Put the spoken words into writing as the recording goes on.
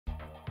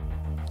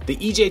The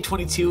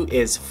ej22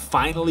 is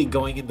finally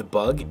going in the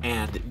bug,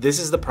 and this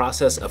is the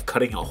process of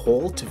cutting a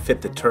hole to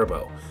fit the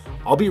turbo.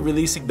 I'll be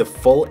releasing the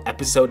full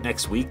episode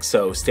next week,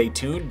 so stay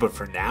tuned, but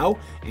for now,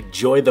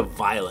 enjoy the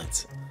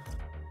violence.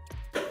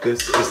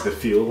 This is the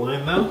fuel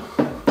line though,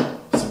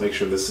 so make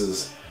sure this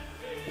is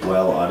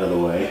well out of the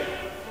way.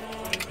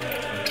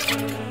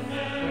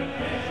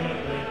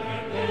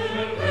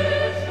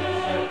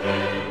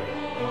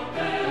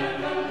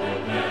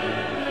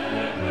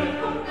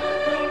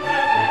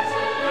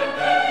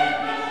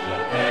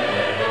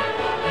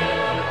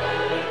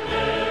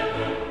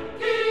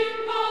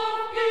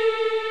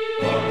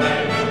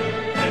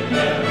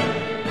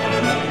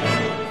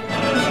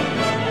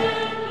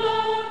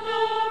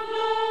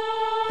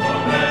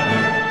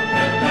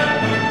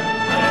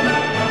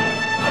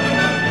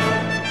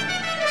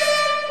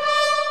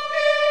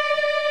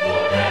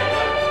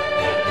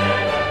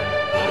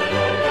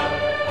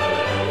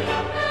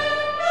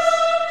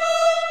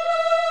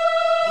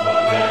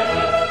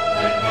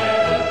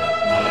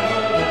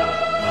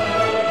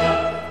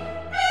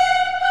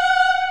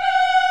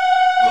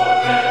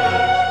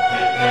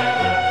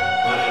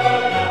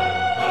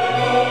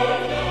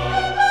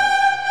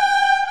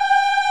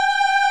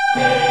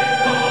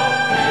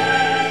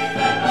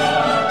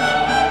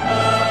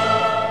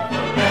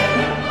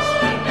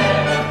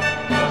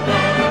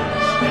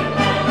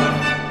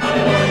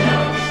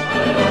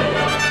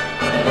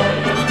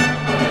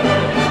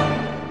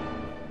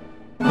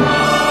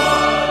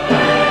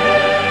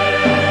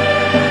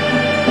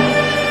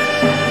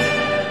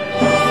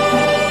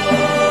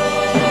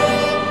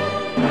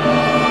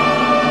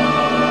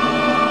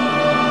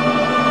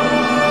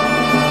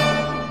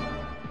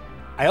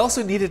 I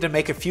also needed to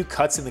make a few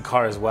cuts in the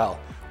car as well.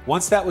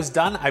 Once that was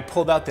done, I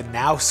pulled out the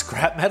now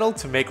scrap metal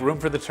to make room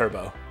for the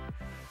turbo.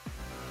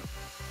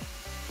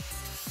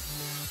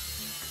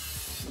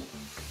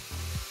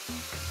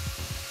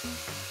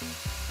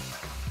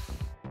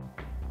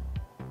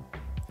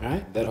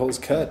 Alright, that hole's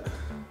cut.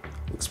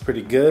 Looks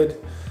pretty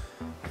good.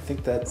 I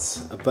think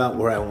that's about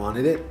where I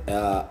wanted it.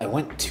 I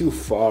went too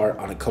far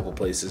on a couple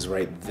places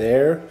right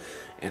there,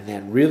 and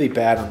then really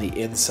bad on the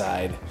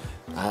inside.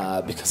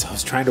 Because I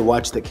was trying to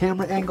watch the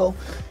camera angle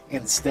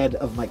instead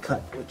of my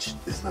cut, which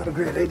is not a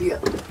great idea.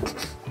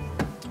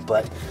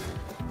 But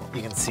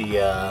you can see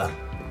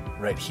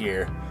right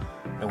here,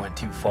 I went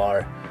too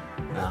far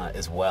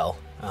as well.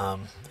 Not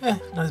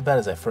as bad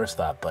as I first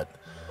thought, but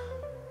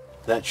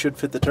that should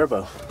fit the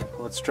turbo.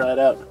 Let's try it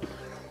out.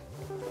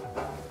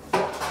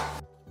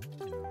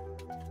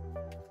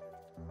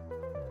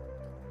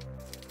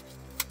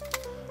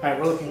 Alright,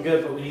 we're looking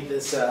good, but we need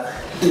this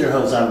heater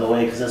hose out of the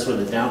way because that's where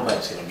the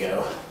downpipe's going to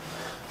go.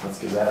 Let's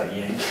give that a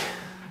yank.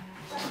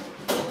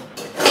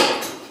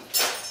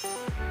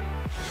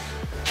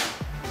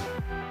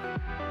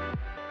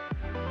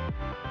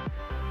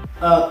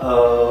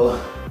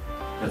 Uh-oh.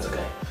 That's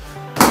okay.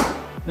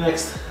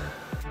 Next.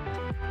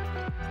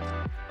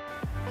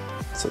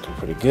 It's looking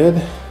pretty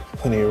good.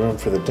 Plenty of room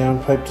for the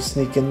downpipe to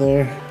sneak in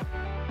there.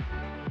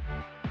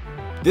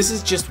 This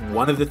is just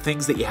one of the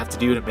things that you have to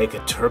do to make a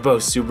turbo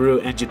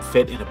Subaru engine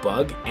fit in a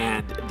bug,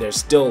 and there's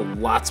still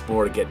lots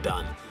more to get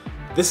done.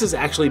 This has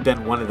actually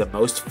been one of the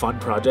most fun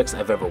projects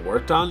I've ever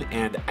worked on,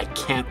 and I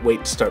can't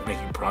wait to start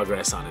making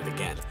progress on it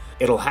again.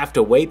 It'll have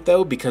to wait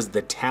though, because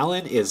the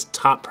Talon is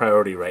top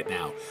priority right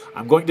now.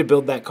 I'm going to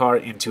build that car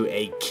into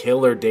a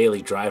killer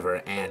daily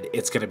driver, and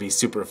it's going to be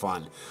super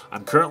fun.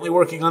 I'm currently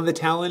working on the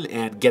Talon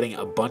and getting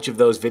a bunch of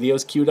those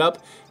videos queued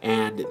up,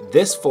 and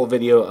this full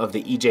video of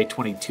the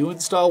ej22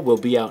 install will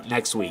be out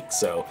next week,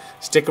 so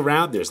stick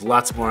around, there's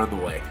lots more on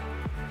the way.